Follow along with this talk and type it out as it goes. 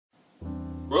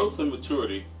Growth and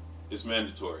maturity is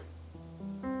mandatory.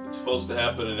 It's supposed to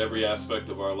happen in every aspect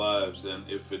of our lives, and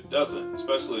if it doesn't,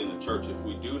 especially in the church, if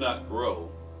we do not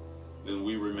grow, then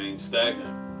we remain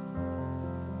stagnant,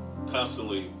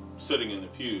 constantly sitting in the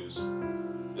pews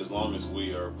as long as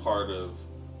we are part of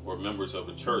or members of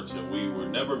a church. And we were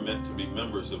never meant to be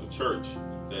members of a church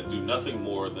that do nothing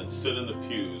more than sit in the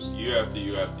pews year after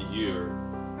year after year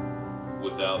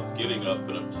without getting up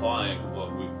and applying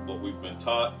what we've been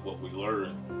taught, what we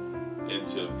learn,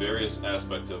 into various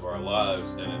aspects of our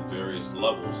lives and in various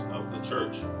levels of the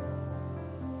church.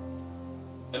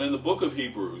 And in the book of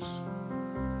Hebrews,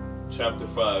 chapter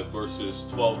 5, verses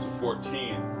 12 to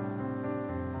 14,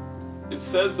 it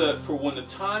says that for when the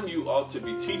time you ought to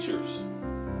be teachers,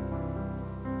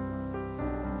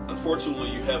 unfortunately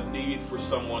you have need for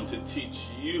someone to teach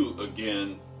you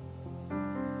again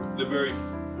the very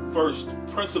first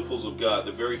principles of God,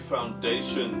 the very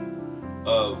foundation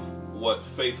of what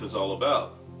faith is all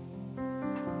about.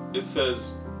 It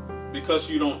says, because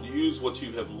you don't use what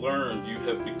you have learned, you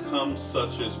have become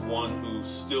such as one who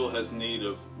still has need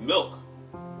of milk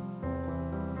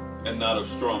and not of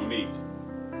strong meat.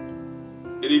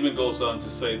 It even goes on to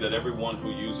say that everyone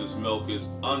who uses milk is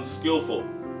unskillful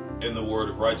in the word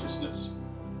of righteousness,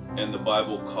 and the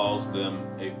Bible calls them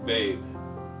a babe.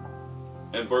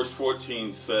 And verse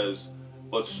 14 says,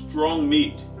 but strong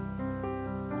meat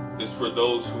is for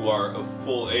those who are of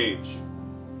full age,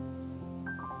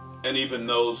 and even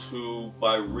those who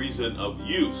by reason of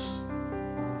use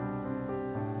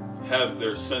have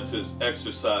their senses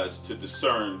exercised to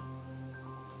discern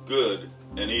good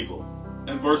and evil.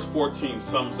 And verse 14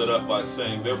 sums it up by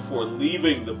saying, therefore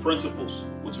leaving the principles,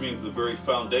 which means the very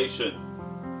foundation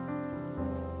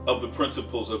of the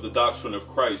principles of the doctrine of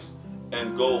Christ,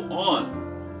 and go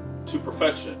on to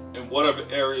perfection in whatever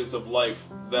areas of life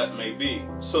that may be,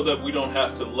 so that we don't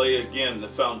have to lay again the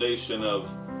foundation of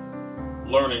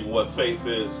learning what faith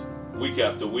is week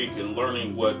after week, and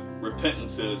learning what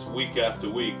repentance is week after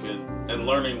week, and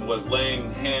learning what laying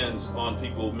hands on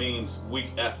people means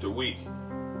week after week,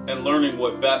 and learning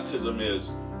what baptism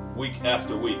is week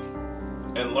after week,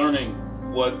 and learning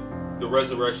what the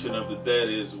resurrection of the dead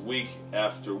is week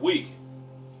after week,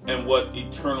 and what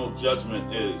eternal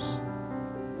judgment is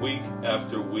week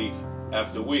after week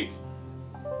after week.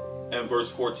 And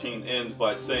verse 14 ends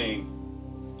by saying,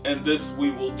 and this we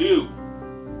will do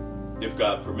if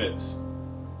God permits.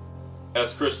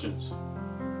 As Christians,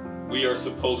 we are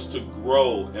supposed to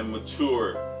grow and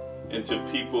mature into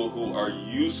people who are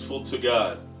useful to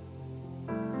God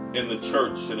in the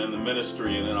church and in the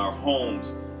ministry and in our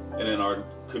homes and in our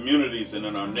communities and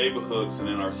in our neighborhoods and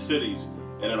in our cities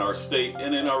and in our state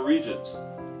and in our regions.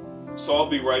 So I'll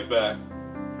be right back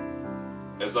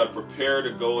as I prepare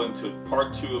to go into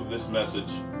part 2 of this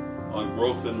message on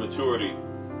growth and maturity,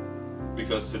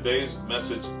 because today's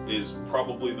message is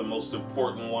probably the most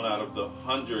important one out of the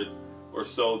 100 or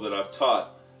so that I've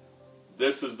taught.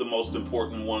 This is the most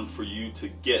important one for you to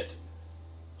get,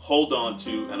 hold on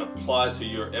to, and apply to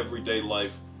your everyday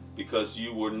life, because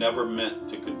you were never meant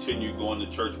to continue going to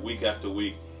church week after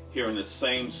week, hearing the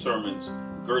same sermons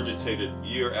regurgitated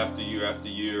year after year after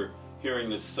year,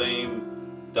 hearing the same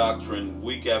doctrine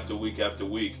week after week after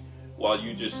week, while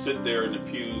you just sit there in the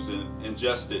pews and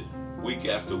ingest it week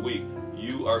after week.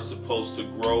 You are supposed to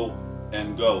grow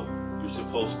and go. You're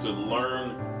supposed to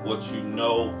learn what you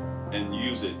know and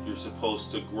use it. You're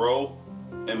supposed to grow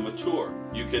and mature.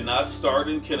 You cannot start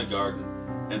in kindergarten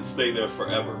and stay there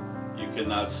forever. You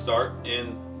cannot start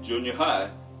in junior high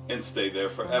and stay there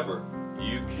forever.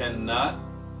 You cannot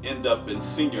end up in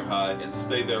senior high and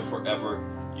stay there forever.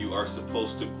 You are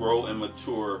supposed to grow and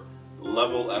mature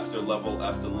level after level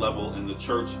after level in the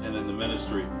church and in the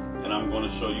ministry. And I'm going to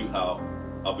show you how.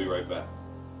 I'll be right back.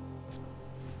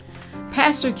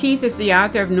 Pastor Keith is the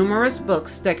author of numerous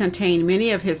books that contain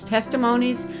many of his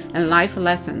testimonies and life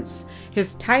lessons.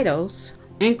 His titles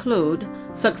include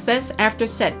Success After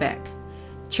Setback,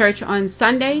 Church on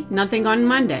Sunday, Nothing on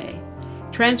Monday,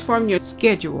 Transform Your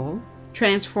Schedule,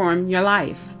 Transform Your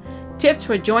Life, Tips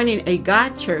for Joining a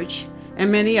God Church, and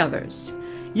many others.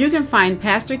 You can find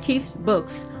Pastor Keith's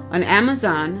books on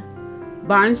Amazon,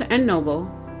 Barnes & Noble,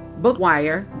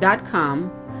 Bookwire.com,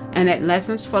 and at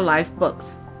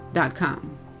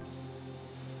LessonsForLifeBooks.com.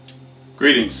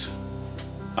 Greetings.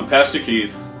 I'm Pastor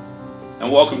Keith, and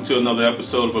welcome to another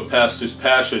episode of A Pastor's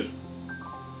Passion.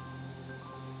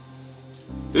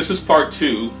 This is part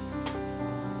 2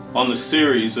 on the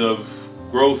series of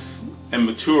growth and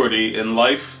maturity in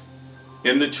life,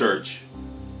 in the church,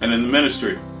 and in the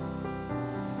ministry.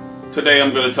 Today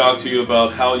I'm going to talk to you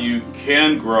about how you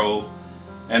can grow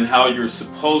and how you're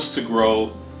supposed to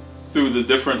grow through the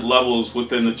different levels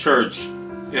within the church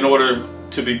in order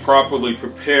to be properly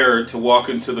prepared to walk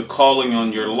into the calling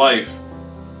on your life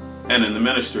and in the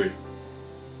ministry.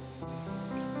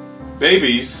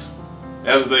 Babies,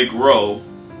 as they grow,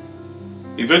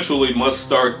 eventually must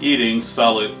start eating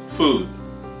solid food.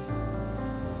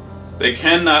 They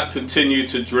cannot continue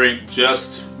to drink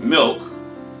just milk,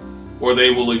 or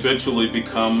they will eventually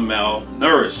become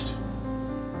malnourished.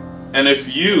 And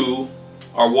if you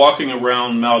are walking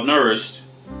around malnourished,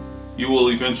 you will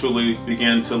eventually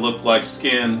begin to look like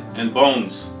skin and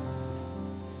bones.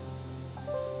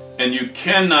 And you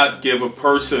cannot give a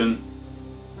person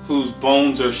whose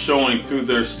bones are showing through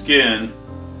their skin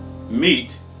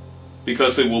meat,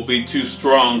 because it will be too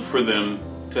strong for them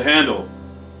to handle.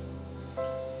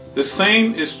 The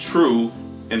same is true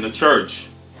in the church.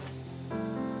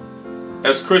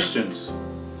 As Christians,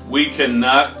 we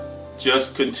cannot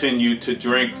just continue to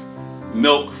drink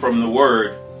milk from the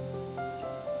Word,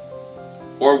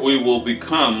 or we will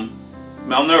become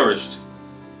malnourished.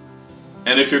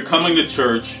 And if you're coming to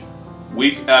church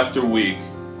week after week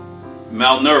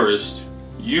malnourished,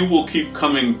 you will keep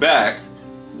coming back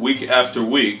week after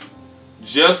week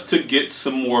just to get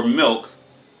some more milk,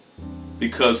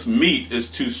 because meat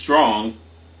is too strong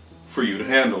for you to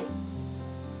handle.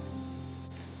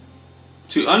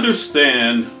 To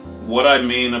understand what I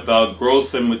mean about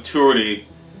growth and maturity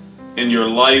in your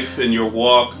life, in your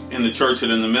walk, in the church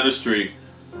and in the ministry,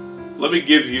 let me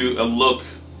give you a look,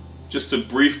 just a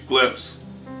brief glimpse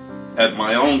at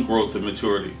my own growth and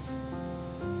maturity.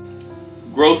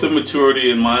 Growth and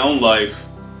maturity in my own life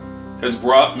has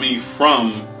brought me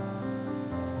from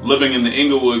living in the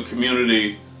Englewood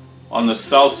community on the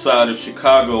south side of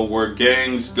Chicago, where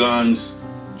gangs, guns,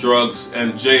 drugs,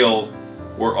 and jail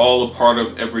were all a part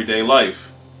of everyday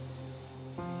life.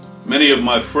 Many of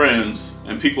my friends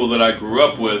and people that I grew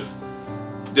up with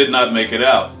did not make it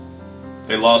out.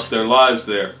 They lost their lives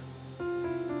there.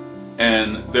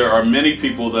 And there are many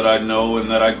people that I know and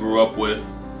that I grew up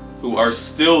with who are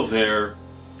still there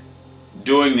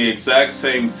doing the exact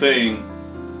same thing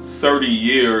 30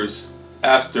 years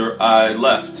after I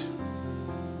left.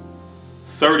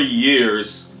 30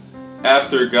 years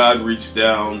after God reached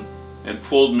down and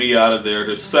pulled me out of there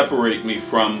to separate me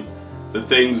from the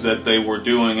things that they were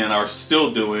doing and are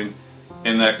still doing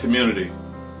in that community.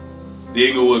 The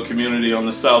Englewood community on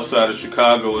the south side of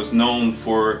Chicago is known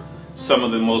for some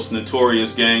of the most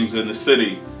notorious gangs in the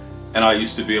city, and I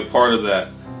used to be a part of that.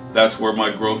 That's where my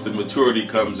growth and maturity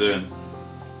comes in.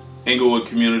 Englewood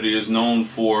community is known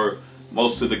for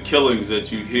most of the killings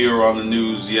that you hear on the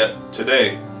news yet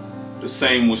today. The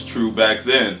same was true back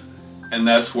then, and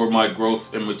that's where my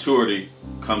growth and maturity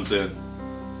comes in.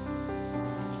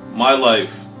 My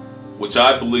life, which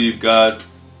I believe God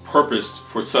purposed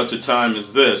for such a time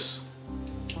as this,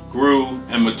 grew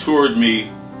and matured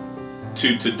me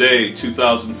to today,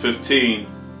 2015,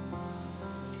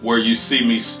 where you see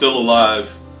me still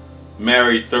alive,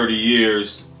 married 30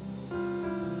 years,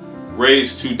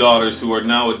 raised 2 daughters who are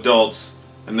now adults,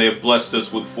 and they have blessed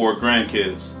us with 4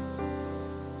 grandkids.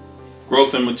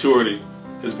 Growth and maturity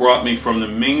has brought me from the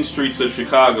mean streets of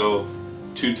Chicago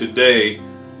to today,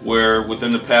 where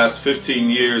within the past 15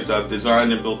 years I've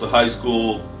designed and built a high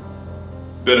school,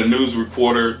 been a news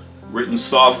reporter, written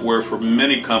software for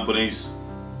many companies,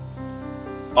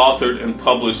 authored and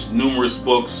published numerous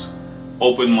books,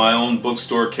 opened my own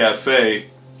bookstore cafe,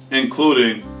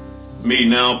 including me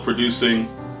now producing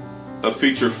a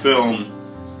feature film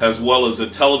as well as a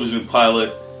television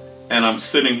pilot, and I'm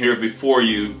sitting here before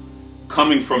you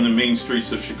coming from the mean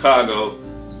streets of Chicago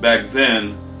back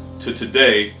then to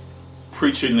today,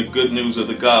 preaching the good news of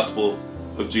the gospel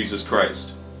of Jesus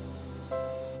Christ.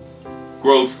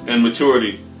 Growth and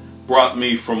maturity brought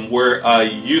me from where I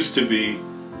used to be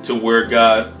to where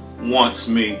God wants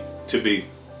me to be.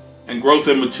 And growth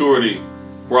and maturity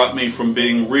brought me from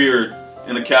being reared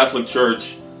in a Catholic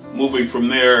church, moving from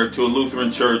there to a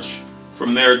Lutheran church,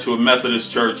 from there to a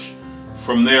Methodist church,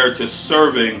 from there to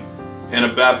serving in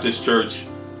a Baptist church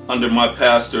under my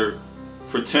pastor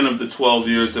for 10 of the 12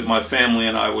 years that my family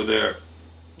and I were there.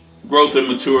 Growth and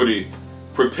maturity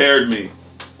prepared me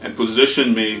and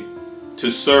positioned me to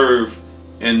serve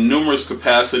in numerous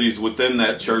capacities within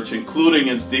that church, including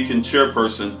as deacon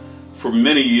chairperson for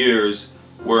many years,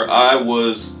 where I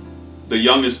was the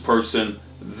youngest person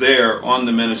there on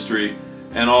the ministry,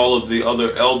 and all of the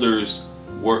other elders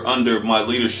were under my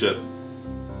leadership.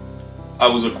 I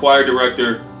was a choir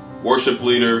director, worship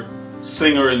leader,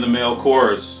 singer in the male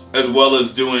chorus, as well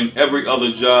as doing every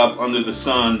other job under the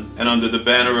sun and under the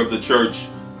banner of the church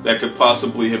that could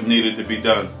possibly have needed to be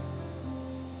done.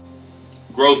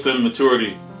 Growth and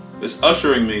maturity is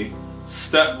ushering me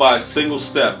step by single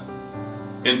step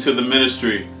into the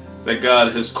ministry that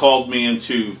God has called me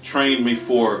into, trained me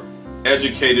for,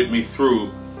 educated me through,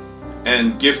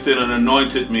 and gifted and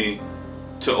anointed me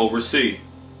to oversee.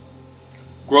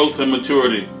 Growth and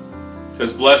maturity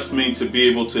has blessed me to be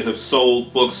able to have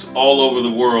sold books all over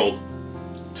the world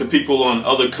to people on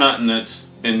other continents,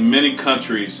 in many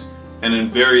countries, and in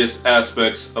various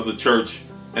aspects of the church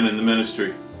and in the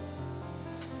ministry.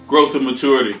 Growth and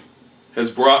maturity has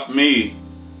brought me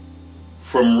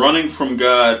from running from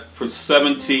God for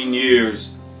 17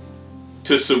 years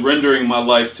to surrendering my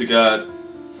life to God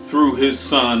through His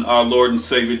Son, our Lord and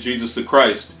Savior, Jesus the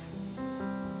Christ.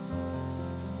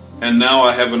 And now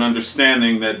I have an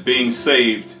understanding that being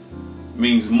saved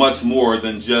means much more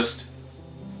than just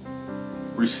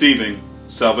receiving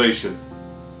salvation.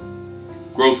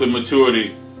 Growth and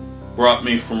maturity brought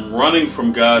me from running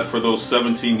from God for those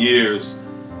 17 years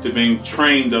to being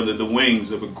trained under the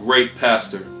wings of a great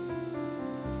pastor.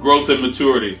 Growth and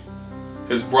maturity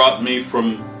has brought me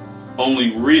from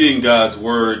only reading God's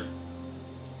Word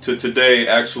to today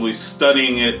actually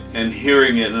studying it and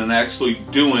hearing it and actually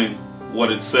doing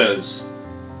what it says.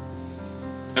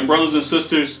 And brothers and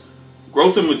sisters,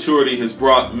 growth and maturity has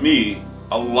brought me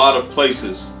a lot of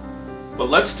places. But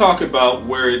let's talk about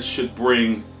where it should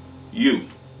bring you.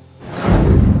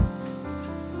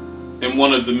 In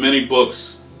one of the many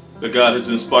books that God has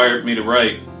inspired me to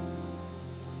write,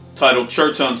 titled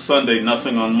Church on Sunday,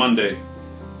 Nothing on Monday,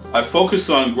 I focus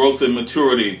on growth and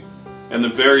maturity and the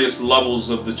various levels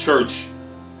of the church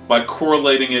by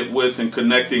correlating it with and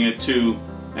connecting it to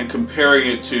and comparing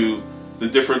it to the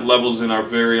different levels in our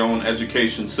very own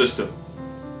education system.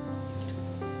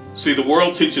 See, the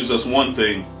world teaches us one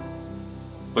thing,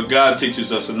 but God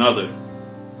teaches us another.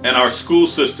 And our school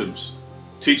systems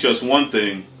teach us one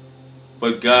thing,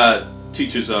 but God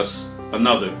teaches us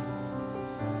another.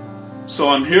 So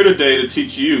I'm here today to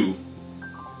teach you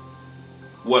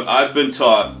what I've been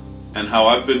taught and how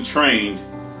I've been trained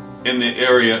in the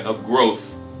area of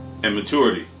growth and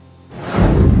maturity.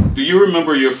 Do you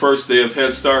remember your first day of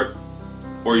Head Start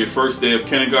or your first day of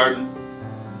kindergarten?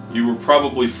 You were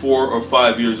probably 4 or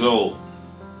 5 years old.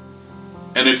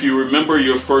 And if you remember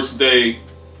your first day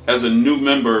as a new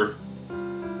member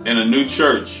in a new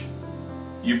church,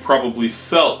 you probably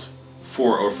felt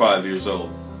 4 or 5 years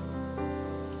old.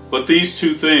 But these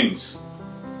two things,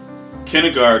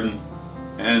 kindergarten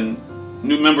and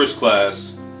new members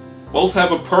class, both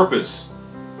have a purpose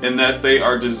in that they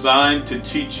are designed to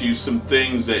teach you some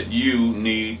things that you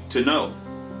need to know.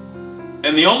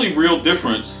 And the only real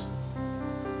difference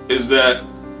is that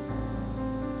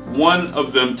one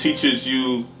of them teaches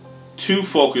you to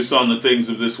focus on the things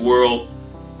of this world,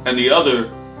 and the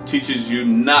other teaches you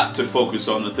not to focus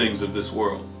on the things of this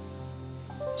world.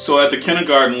 So at the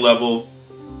kindergarten level,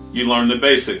 you learn the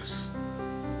basics.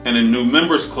 And in new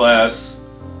members class,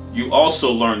 you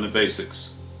also learn the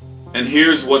basics. And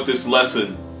here's what this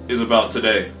lesson is about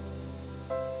today.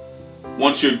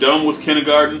 Once you're done with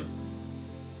kindergarten,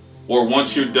 or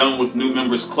once you're done with new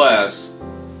members class,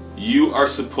 you are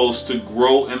supposed to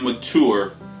grow and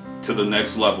mature to the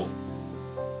next level.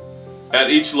 At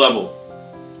each level,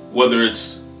 whether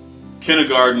it's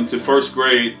kindergarten to first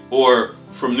grade, or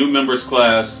from new members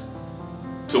class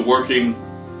to working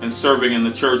and serving in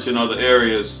the church in other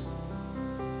areas,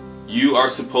 you are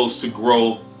supposed to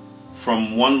grow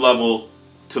from one level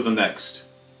to the next.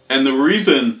 And the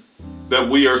reason that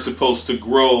we are supposed to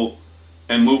grow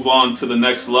and move on to the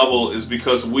next level is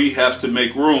because we have to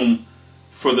make room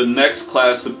for the next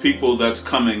class of people that's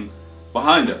coming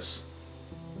behind us.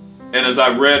 And as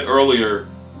I read earlier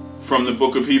from the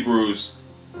book of Hebrews,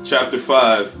 chapter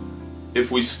 5,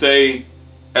 if we stay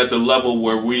at the level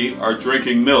where we are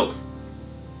drinking milk,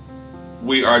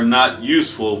 we are not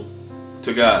useful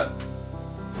to God.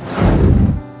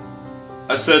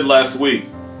 I said last week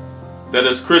that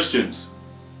as Christians,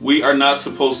 we are not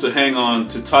supposed to hang on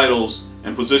to titles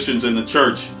and positions in the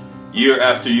church year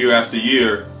after year after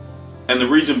year. And the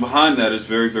reason behind that is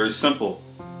very, very simple.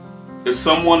 If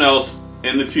someone else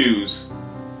in the pews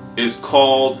is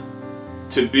called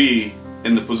to be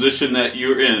in the position that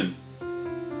you're in,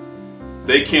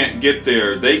 they can't get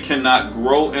there. They cannot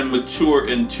grow and mature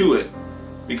into it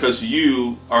because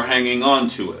you are hanging on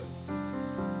to it.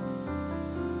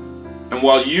 And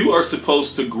while you are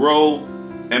supposed to grow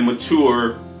and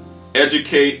mature,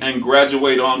 educate and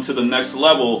graduate on to the next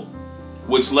level,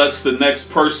 which lets the next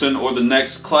person or the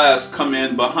next class come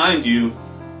in behind you,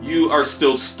 you are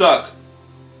still stuck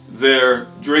there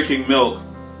drinking milk,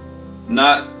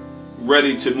 not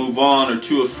ready to move on or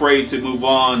too afraid to move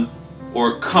on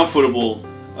or comfortable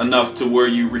enough to where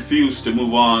you refuse to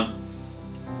move on.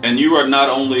 And you are not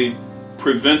only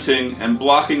preventing and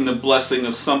blocking the blessing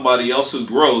of somebody else's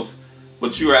growth,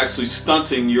 but you are actually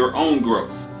stunting your own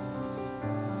growth.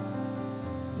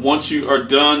 Once you are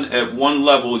done at one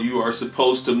level, you are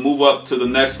supposed to move up to the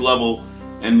next level,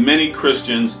 and many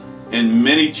Christians in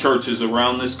many churches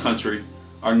around this country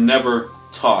are never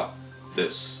taught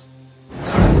this.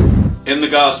 In the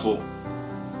gospel,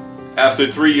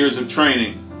 after 3 years of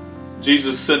training,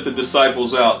 Jesus sent the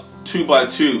disciples out 2 by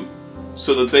 2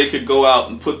 so that they could go out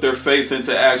and put their faith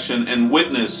into action and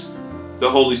witness the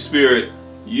Holy Spirit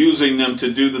using them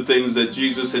to do the things that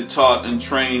Jesus had taught and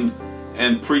trained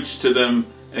and preached to them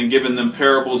and given them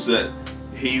parables that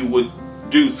he would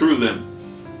do through them.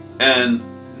 And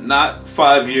not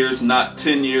 5 years, not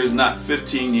 10 years, not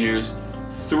 15 years,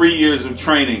 3 years of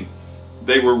training.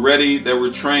 They were ready, they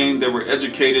were trained, they were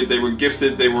educated, they were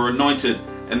gifted, they were anointed,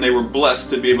 and they were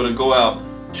blessed to be able to go out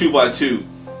 2 by 2.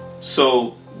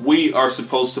 So we are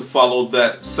supposed to follow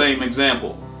that same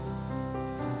example.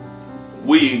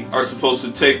 We are supposed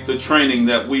to take the training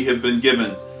that we have been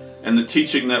given and the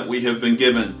teaching that we have been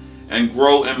given and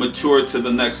grow and mature to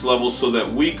the next level so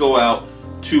that we go out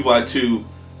 2 by 2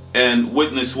 and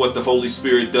witness what the Holy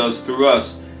Spirit does through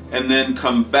us, and then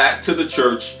come back to the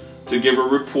church to give a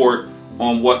report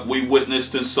on what we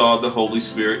witnessed and saw the Holy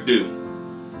Spirit do.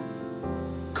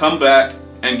 Come back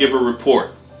and give a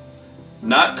report.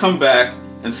 Not come back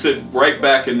and sit right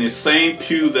back in the same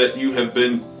pew that you have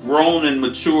been grown and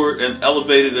matured and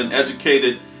elevated and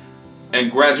educated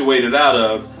and graduated out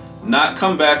of. Not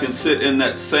come back and sit in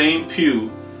that same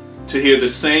pew to hear the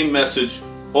same message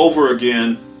over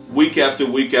again, week after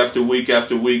week after week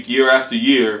after week, year after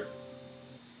year,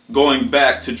 going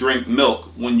back to drink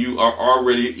milk when you are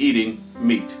already eating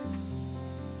meat.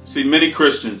 See, many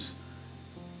Christians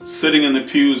sitting in the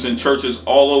pews in churches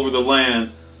all over the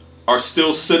land are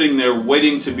still sitting there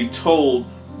waiting to be told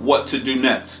what to do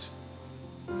next.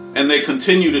 And they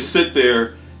continue to sit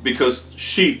there because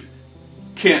sheep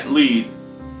can't lead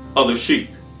other sheep.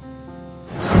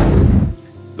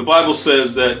 The Bible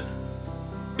says that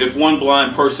if one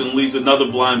blind person leads another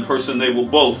blind person, they will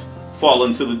both fall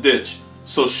into the ditch.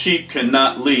 So sheep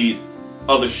cannot lead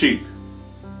other sheep.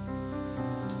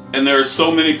 And there are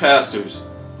so many pastors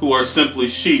who are simply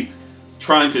sheep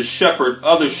trying to shepherd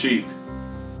other sheep.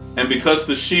 And because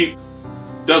the sheep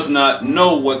does not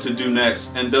know what to do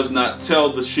next and does not tell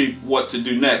the sheep what to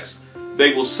do next,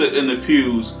 they will sit in the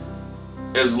pews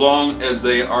as long as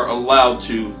they are allowed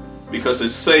to, because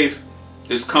it's safe,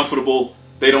 it's comfortable,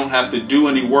 they don't have to do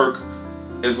any work.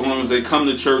 As long as they come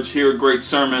to church, hear a great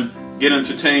sermon, get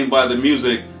entertained by the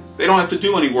music, they don't have to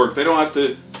do any work. They don't have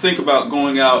to think about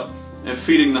going out and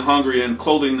feeding the hungry and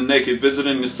clothing the naked,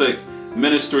 visiting the sick,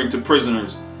 ministering to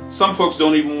prisoners. Some folks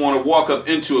don't even want to walk up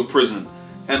into a prison,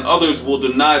 and others will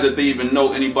deny that they even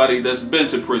know anybody that's been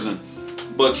to prison.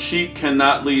 But sheep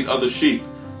cannot lead other sheep,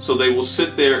 so they will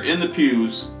sit there in the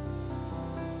pews,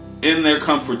 in their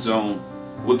comfort zone,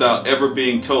 without ever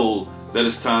being told that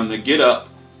it's time to get up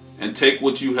and take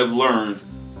what you have learned,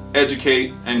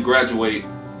 educate and graduate,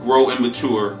 grow and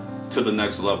mature to the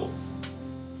next level.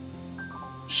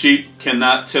 Sheep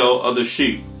cannot tell other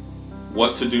sheep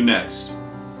what to do next.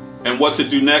 And what to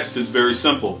do next is very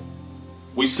simple.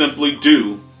 We simply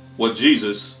do what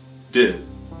Jesus did.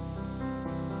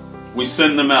 We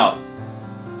send them out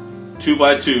 2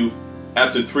 by 2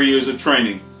 after 3 years of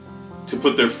training to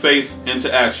put their faith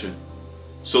into action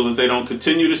so that they don't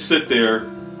continue to sit there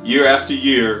year after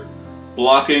year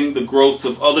blocking the growth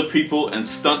of other people and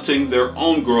stunting their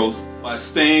own growth by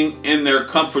staying in their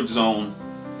comfort zone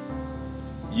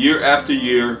year after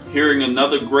year, hearing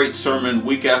another great sermon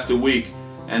week after week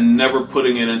and never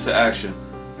putting it into action.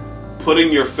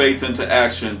 Putting your faith into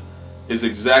action is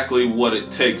exactly what it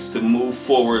takes to move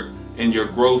forward in your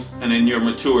growth and in your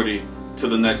maturity to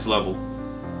the next level.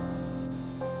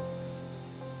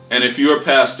 And if you're a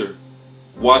pastor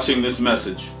watching this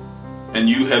message and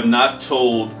you have not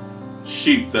told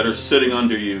sheep that are sitting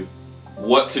under you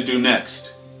what to do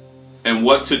next and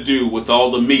what to do with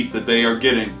all the meat that they are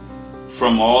getting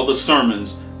from all the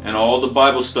sermons and all the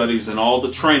Bible studies and all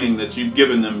the training that you've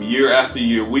given them year after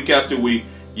year, week after week,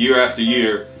 year after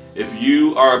year, if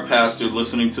you are a pastor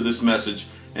listening to this message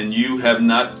and you have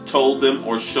not told them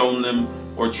or shown them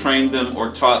or trained them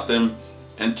or taught them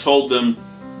and told them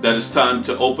that it's time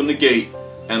to open the gate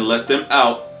and let them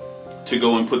out to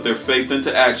go and put their faith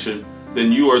into action,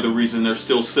 then you are the reason they're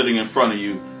still sitting in front of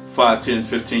you 5, 10,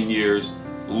 15 years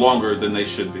longer than they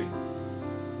should be.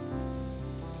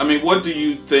 I mean, what do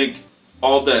you think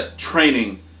all that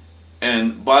training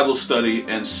and Bible study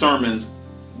and sermons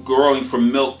growing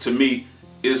from milk to meat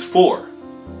is for?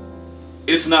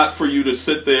 It's not for you to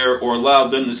sit there or allow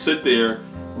them to sit there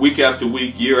week after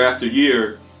week, year after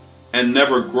year, and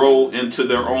never grow into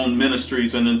their own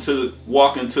ministries and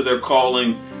walk into their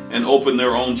calling and open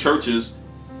their own churches.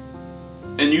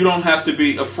 And you don't have to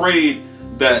be afraid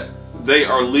that they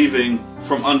are leaving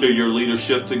from under your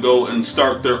leadership to go and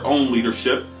start their own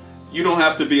leadership. You don't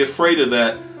have to be afraid of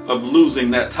that, of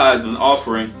losing that tithe and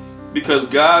offering, because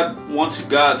once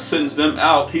God sends them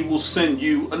out, He will send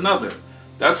you another.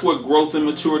 That's what growth and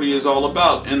maturity is all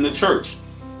about in the church.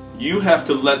 You have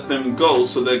to let them go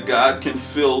so that God can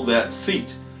fill that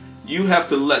seat. You have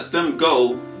to let them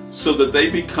go so that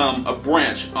they become a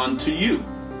branch unto you.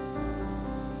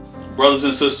 Brothers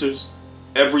and sisters,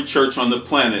 every church on the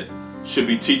planet should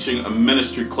be teaching a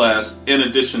ministry class in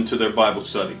addition to their Bible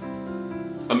study.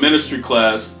 A ministry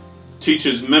class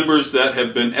teaches members that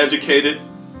have been educated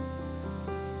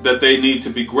that they need to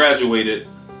be graduated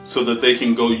so that they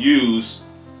can go use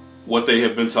what they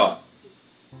have been taught.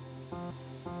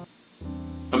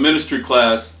 A ministry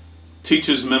class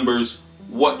teaches members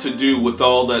what to do with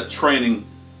all that training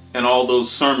and all those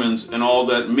sermons and all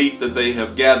that meat that they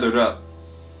have gathered up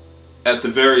at the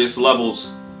various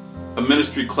levels. A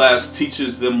ministry class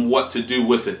teaches them what to do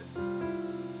with it.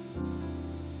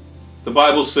 The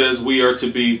Bible says we are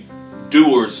to be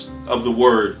doers of the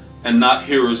word and not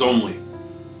hearers only.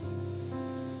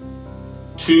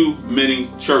 Too many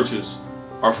churches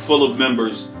are full of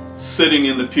members sitting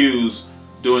in the pews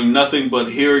doing nothing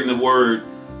but hearing the word,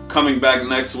 coming back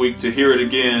next week to hear it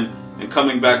again, and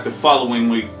coming back the following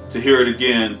week to hear it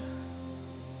again,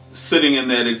 sitting in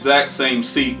that exact same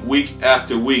seat week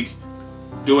after week,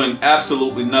 doing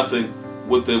absolutely nothing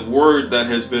with the word that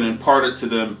has been imparted to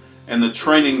them and the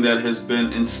training that has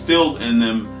been instilled in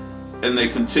them, and they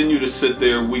continue to sit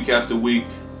there week after week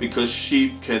because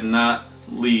sheep cannot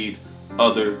lead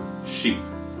other sheep.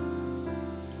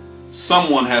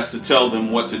 Someone has to tell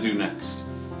them what to do next.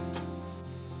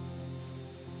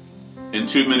 In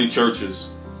too many churches,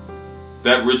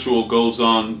 that ritual goes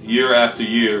on year after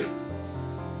year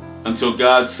until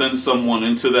God sends someone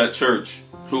into that church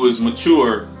who is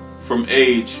mature from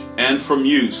age and from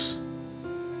use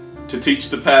to teach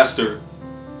the pastor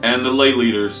and the lay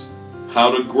leaders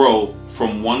how to grow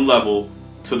from one level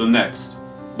to the next.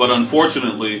 But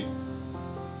unfortunately,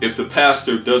 if the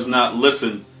pastor does not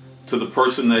listen to the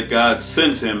person that God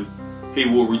sends him, he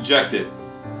will reject it,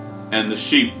 and the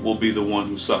sheep will be the one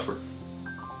who suffer.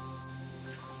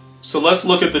 So let's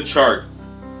look at the chart,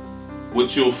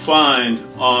 which you'll find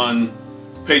on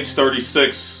page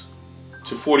 36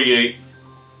 to 48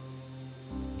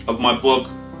 of my book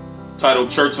titled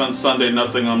Church on Sunday,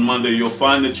 Nothing on Monday. You'll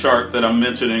find the chart that I'm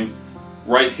mentioning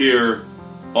right here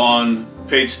on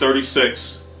page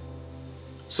 36.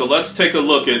 So let's take a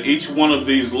look at each one of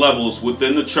these levels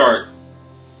within the chart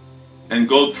and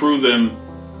go through them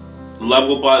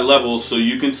level by level so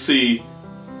you can see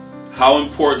how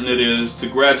important it is to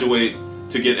graduate,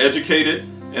 to get educated,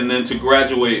 and then to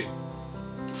graduate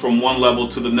from one level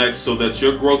to the next so that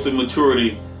your growth and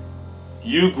maturity,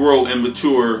 you grow and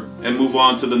mature and move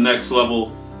on to the next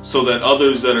level so that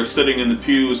others that are sitting in the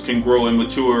pews can grow and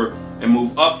mature and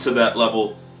move up to that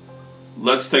level.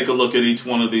 Let's take a look at each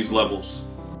one of these levels.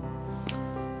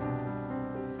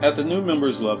 At the new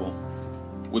members level,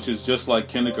 which is just like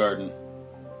kindergarten,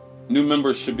 new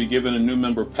members should be given a new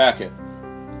member packet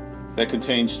that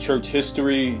contains church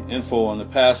history, info on the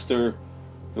pastor,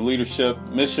 the leadership,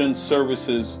 mission,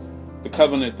 services, the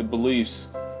covenant, the beliefs,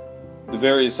 the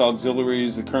various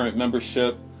auxiliaries, the current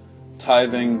membership,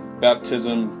 tithing,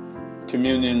 baptism,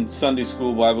 communion, Sunday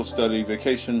school, Bible study,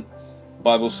 vacation,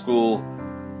 Bible school,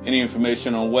 any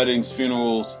information on weddings,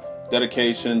 funerals,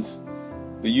 dedications,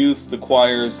 the youth, the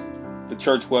choirs, the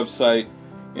church website,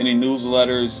 any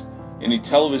newsletters, any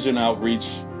television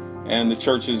outreach, and the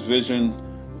church's vision,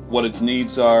 what its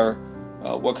needs are,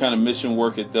 what kind of mission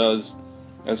work it does,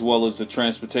 as well as the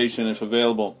transportation if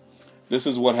available. This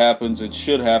is what happens, it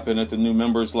should happen at the new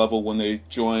members level when they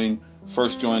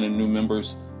first join a new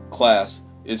members class.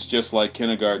 It's just like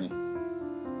kindergarten.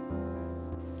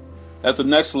 At the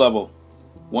next level,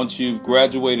 once you've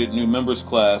graduated new members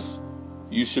class,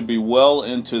 you should be well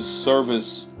into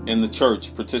service in the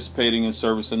church, participating in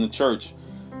service in the church.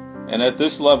 And at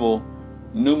this level,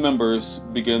 new members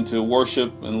begin to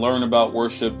worship and learn about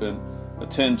worship and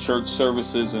attend church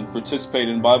services and participate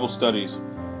in Bible studies.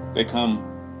 They come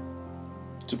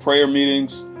to prayer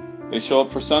meetings. They show up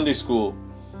for Sunday school.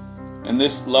 And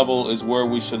this level is where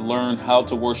we should learn how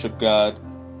to worship God,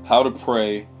 how to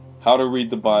pray, how to read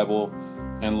the Bible,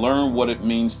 and learn what it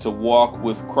means to walk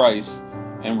with Christ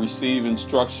and receive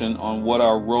instruction on what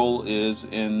our role is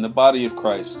in the body of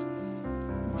Christ.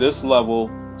 this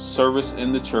level, service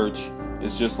in the church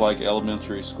is just like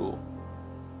elementary school.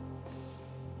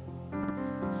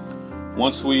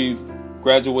 Once we've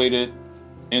graduated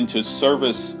into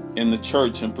service in the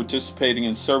church and participating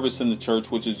in service in the church,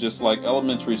 which is just like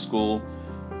elementary school,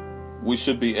 we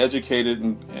should be educated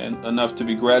and enough to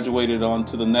be graduated on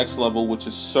to the next level, which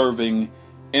is serving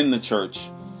in the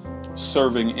church.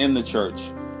 Serving in the church,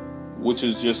 which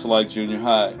is just like junior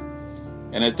high.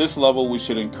 And at this level, we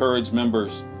should encourage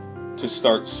members to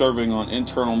start serving on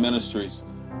internal ministries.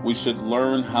 We should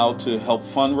learn how to help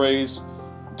fundraise,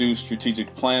 do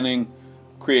strategic planning,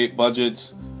 create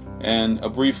budgets, and a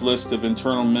brief list of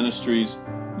internal ministries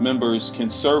members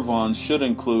can serve on should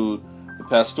include the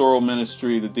pastoral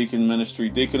ministry, the deacon ministry,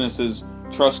 deaconesses,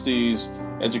 trustees,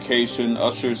 education,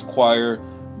 ushers, choir,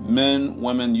 men,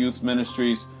 women, youth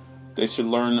ministries. They should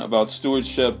learn about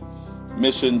stewardship,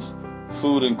 missions,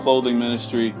 food and clothing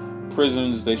ministry,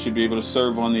 prisons. They should be able to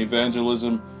serve on the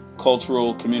evangelism,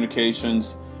 cultural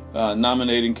communications,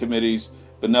 nominating committees,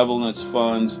 benevolence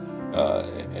funds,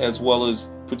 as well as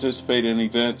participate in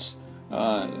events,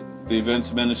 the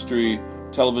events ministry,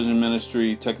 television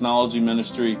ministry, technology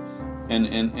ministry, and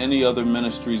any other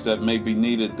ministries that may be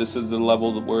needed. This is the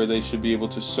level where they should be able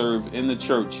to serve in the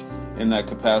church in that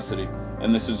capacity.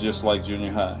 And this is just like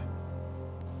junior high.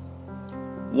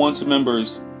 Once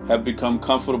members have become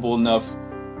comfortable enough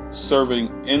serving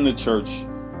in the church,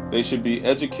 they should be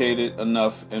educated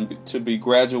enough and to be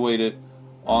graduated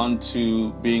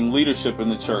onto being leadership in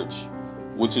the church,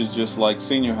 which is just like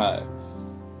senior high.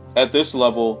 At this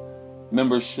level,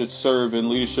 members should serve in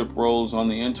leadership roles on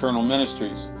the internal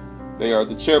ministries. They are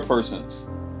the chairpersons.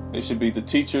 They should be the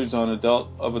teachers on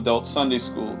adult Sunday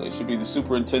school. They should be the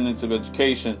superintendents of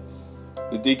education,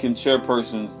 the deacon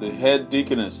chairpersons, the head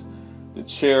deaconess, the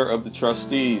chair of the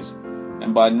trustees.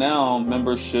 And by now,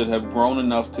 members should have grown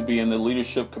enough to be in the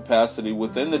leadership capacity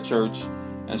within the church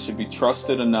and should be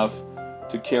trusted enough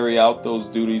to carry out those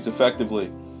duties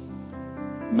effectively.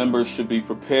 Members should be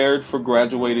prepared for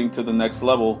graduating to the next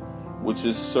level, which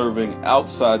is serving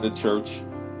outside the church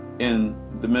in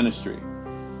the ministry.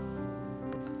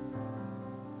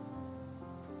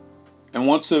 And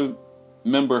once a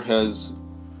member has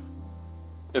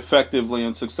effectively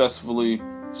and successfully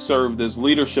served as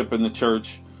leadership in the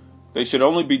church, they should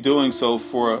only be doing so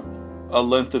for a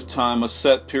length of time, a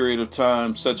set period of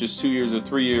time, such as 2 years or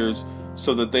 3 years,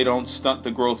 so that they don't stunt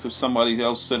the growth of somebody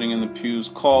else sitting in the pews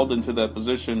called into that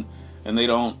position, and they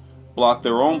don't block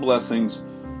their own blessings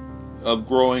of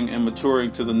growing and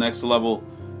maturing to the next level.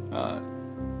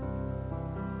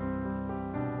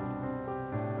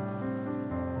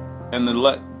 And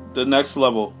the next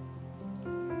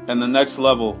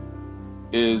level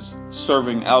is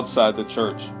serving outside the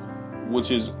church,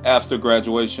 which is after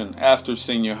graduation, after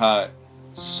senior high,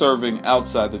 serving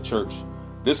outside the church.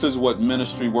 This is what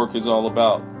ministry work is all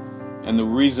about, and the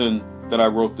reason that I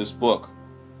wrote this book.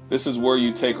 This is where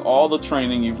you take all the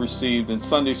training you've received in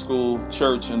Sunday school,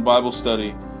 church, and Bible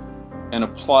study and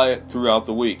apply it throughout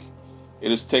the week.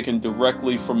 It is taken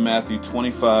directly from Matthew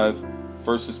 25,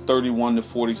 verses 31 to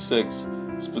 46,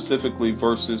 specifically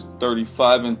verses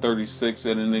 35 and 36,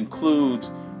 and it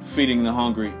includes feeding the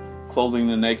hungry, clothing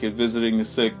the naked, visiting the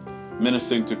sick,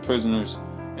 ministering to prisoners,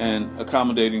 and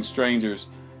accommodating strangers.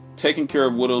 Taking care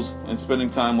of widows and spending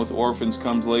time with orphans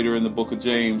comes later in the book of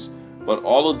James, but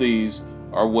all of these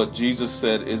are what Jesus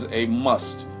said is a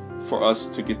must for us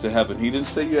to get to heaven. He didn't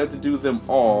say you had to do them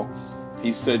all.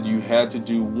 He said you had to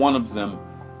do one of them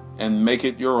and make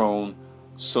it your own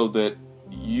so that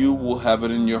you will have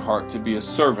it in your heart to be a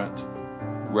servant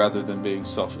rather than being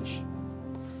selfish.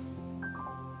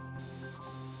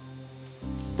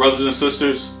 Brothers and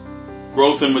sisters,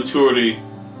 growth and maturity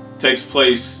takes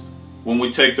place when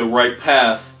we take the right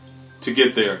path to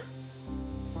get there.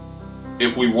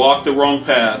 If we walk the wrong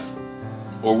path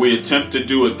or we attempt to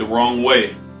do it the wrong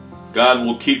way, God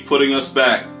will keep putting us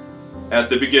back at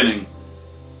the beginning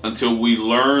until we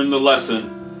learn the lesson,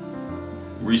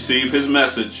 receive His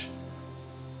message,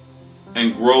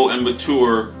 and grow and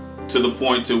mature to the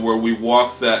point to where we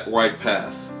walk that right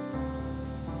path.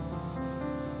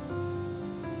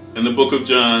 In the book of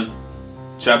John,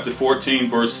 chapter 14,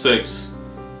 verse 6,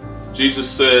 Jesus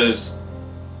says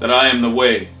that I am the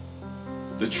way,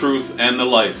 the truth, and the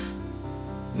life.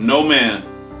 No man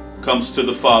comes to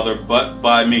the Father but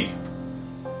by me.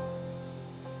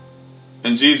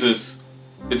 And Jesus,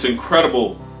 it's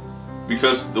incredible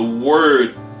because the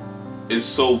Word is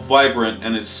so vibrant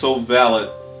and it's so valid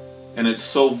and it's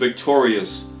so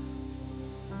victorious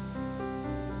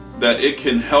that it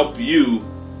can help you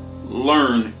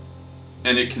learn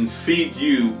and it can feed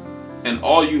you, and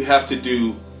all you have to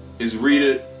do is read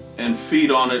it and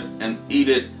feed on it and eat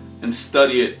it and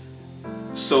study it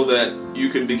so that you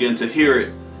can begin to hear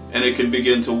it and it can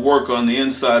begin to work on the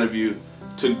inside of you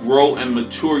to grow and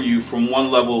mature you from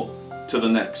one level to the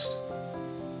next.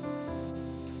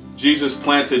 Jesus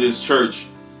planted his church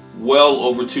well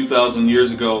over 2,000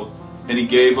 years ago, and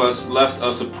he left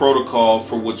us a protocol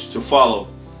for which to follow.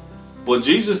 But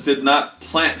Jesus did not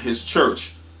plant his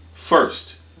church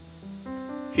first.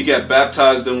 He got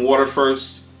baptized in water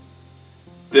first,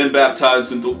 then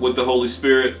baptized with the Holy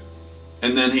Spirit,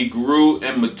 and then he grew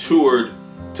and matured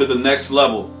to the next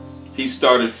level. He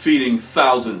started feeding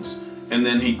thousands, and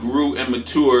then he grew and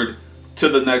matured to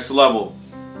the next level,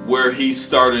 where he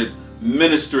started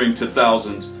ministering to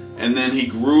thousands, and then he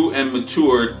grew and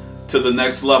matured to the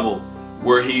next level,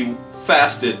 where he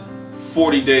fasted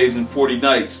 40 days and 40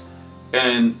 nights,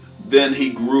 and then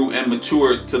he grew and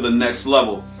matured to the next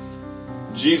level.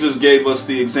 Jesus gave us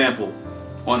the example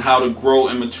on how to grow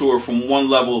and mature from one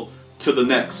level to the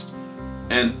next.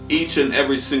 And each and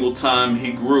every single time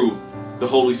he grew, the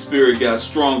Holy Spirit got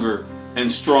stronger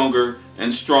and stronger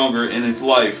and stronger in his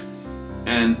life.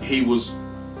 And he was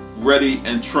ready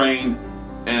and trained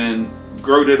and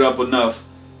girded up enough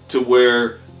to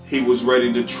where he was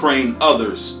ready to train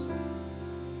others.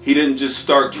 He didn't just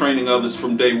start training others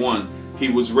from day one. He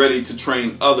was ready to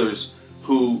train others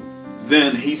who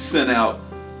then he sent out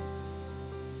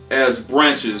as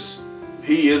branches.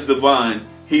 He is the vine.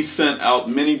 He sent out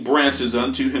many branches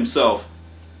unto himself.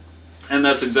 And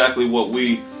that's exactly what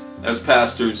we as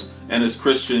pastors and as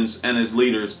Christians and as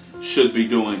leaders should be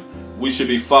doing. We should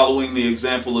be following the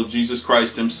example of Jesus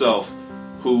Christ himself,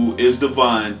 who is the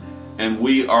vine, and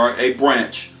we are a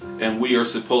branch, and we are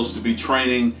supposed to be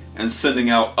training and sending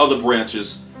out other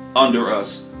branches under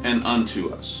us and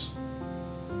unto us.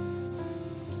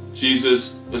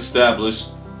 Jesus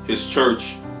established his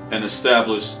church and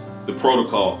established the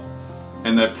protocol.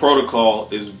 And that protocol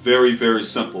is very, very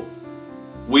simple.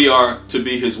 We are to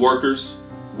be his workers.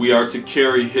 We are to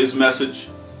carry his message.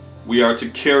 We are to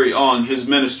carry on his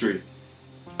ministry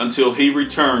until he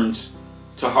returns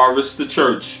to harvest the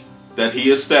church that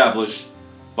he established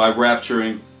by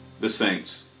rapturing the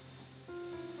saints.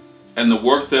 And the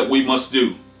work that we must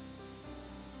do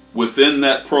within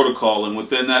that protocol and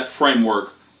within that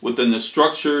framework, within the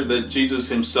structure that Jesus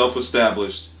himself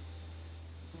established,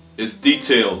 is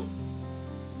detailed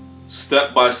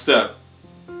step by step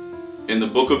in the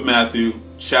book of Matthew,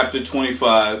 chapter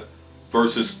 25,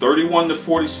 verses 31 to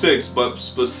 46, but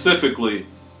specifically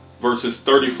verses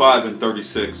 35 and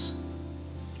 36.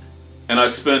 And I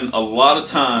spend a lot of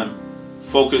time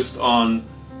focused on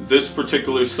this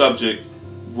particular subject,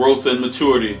 growth and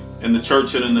maturity in the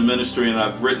church and in the ministry, and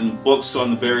I've written books on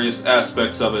the various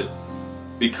aspects of it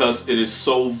because it is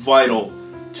so vital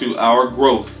to our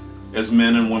growth as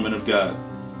men and women of God.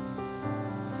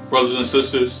 Brothers and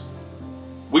sisters,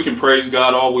 we can praise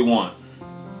God all we want.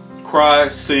 Cry,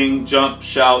 sing, jump,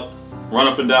 shout, run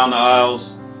up and down the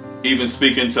aisles, even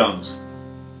speak in tongues.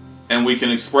 And we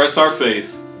can express our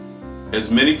faith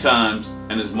as many times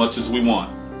and as much as we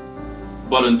want.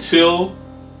 But until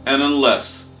and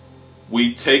unless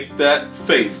we take that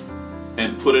faith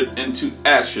and put it into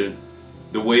action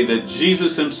the way that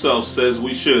Jesus himself says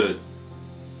we should,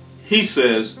 he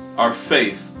says our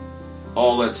faith,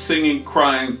 all that singing,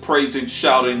 crying, praising,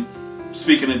 shouting,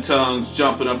 speaking in tongues,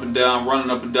 jumping up and down, running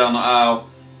up and down the aisle,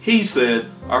 he said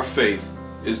our faith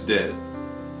is dead.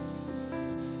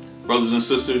 Brothers and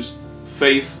sisters,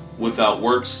 faith without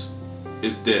works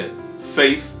is dead.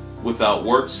 Faith without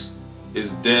works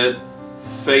is dead.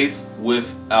 Faith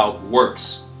without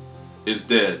works is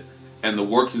dead. And the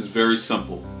work is very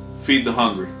simple. Feed the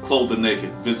hungry, clothe the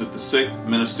naked, visit the sick,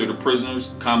 minister to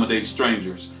prisoners, accommodate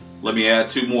strangers. Let me add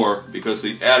two more because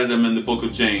he added them in the book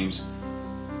of James.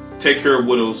 Take care of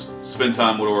widows, spend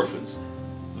time with orphans.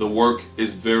 The work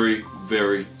is very,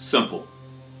 very simple.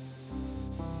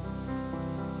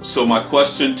 So my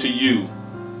question to you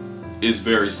is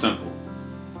very simple.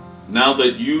 Now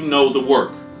that you know the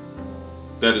work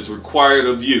that is required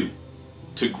of you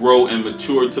to grow and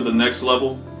mature to the next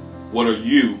level, what are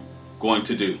you going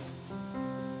to do?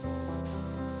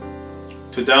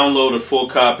 To download a full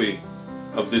copy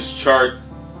of this chart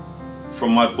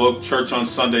from my book, Church on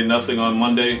Sunday, Nothing on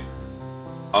Monday,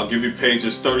 I'll give you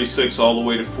pages 36 all the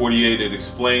way to 48. It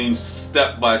explains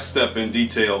step by step in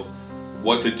detail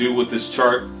what to do with this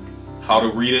chart, how to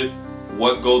read it,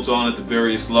 what goes on at the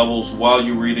various levels while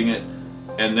you're reading it,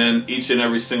 and then each and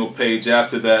every single page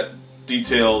after that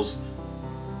details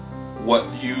what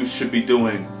you should be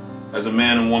doing as a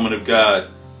man and woman of God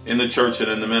in the church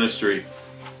and in the ministry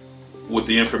with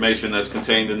the information that's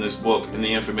contained in this book and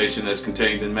the information that's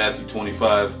contained in Matthew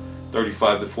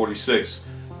 25:35-46,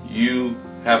 you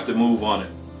have to move on it.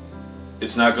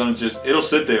 It's not going to it'll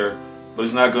sit there, but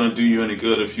it's not going to do you any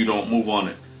good if you don't move on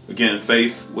it. Again,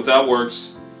 faith without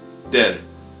works, dead.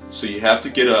 So you have to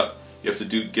get up. You have to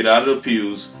get out of the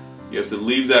pews. You have to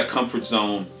leave that comfort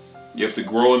zone. You have to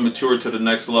grow and mature to the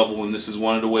next level, and this is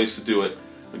one of the ways to do it.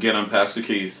 Again, I'm Pastor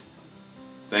Keith.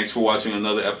 Thanks for watching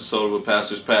another episode of A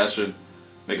Pastor's Passion.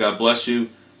 May God bless you,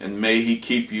 and may He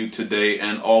keep you today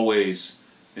and always.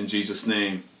 In Jesus'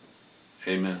 name,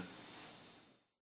 amen.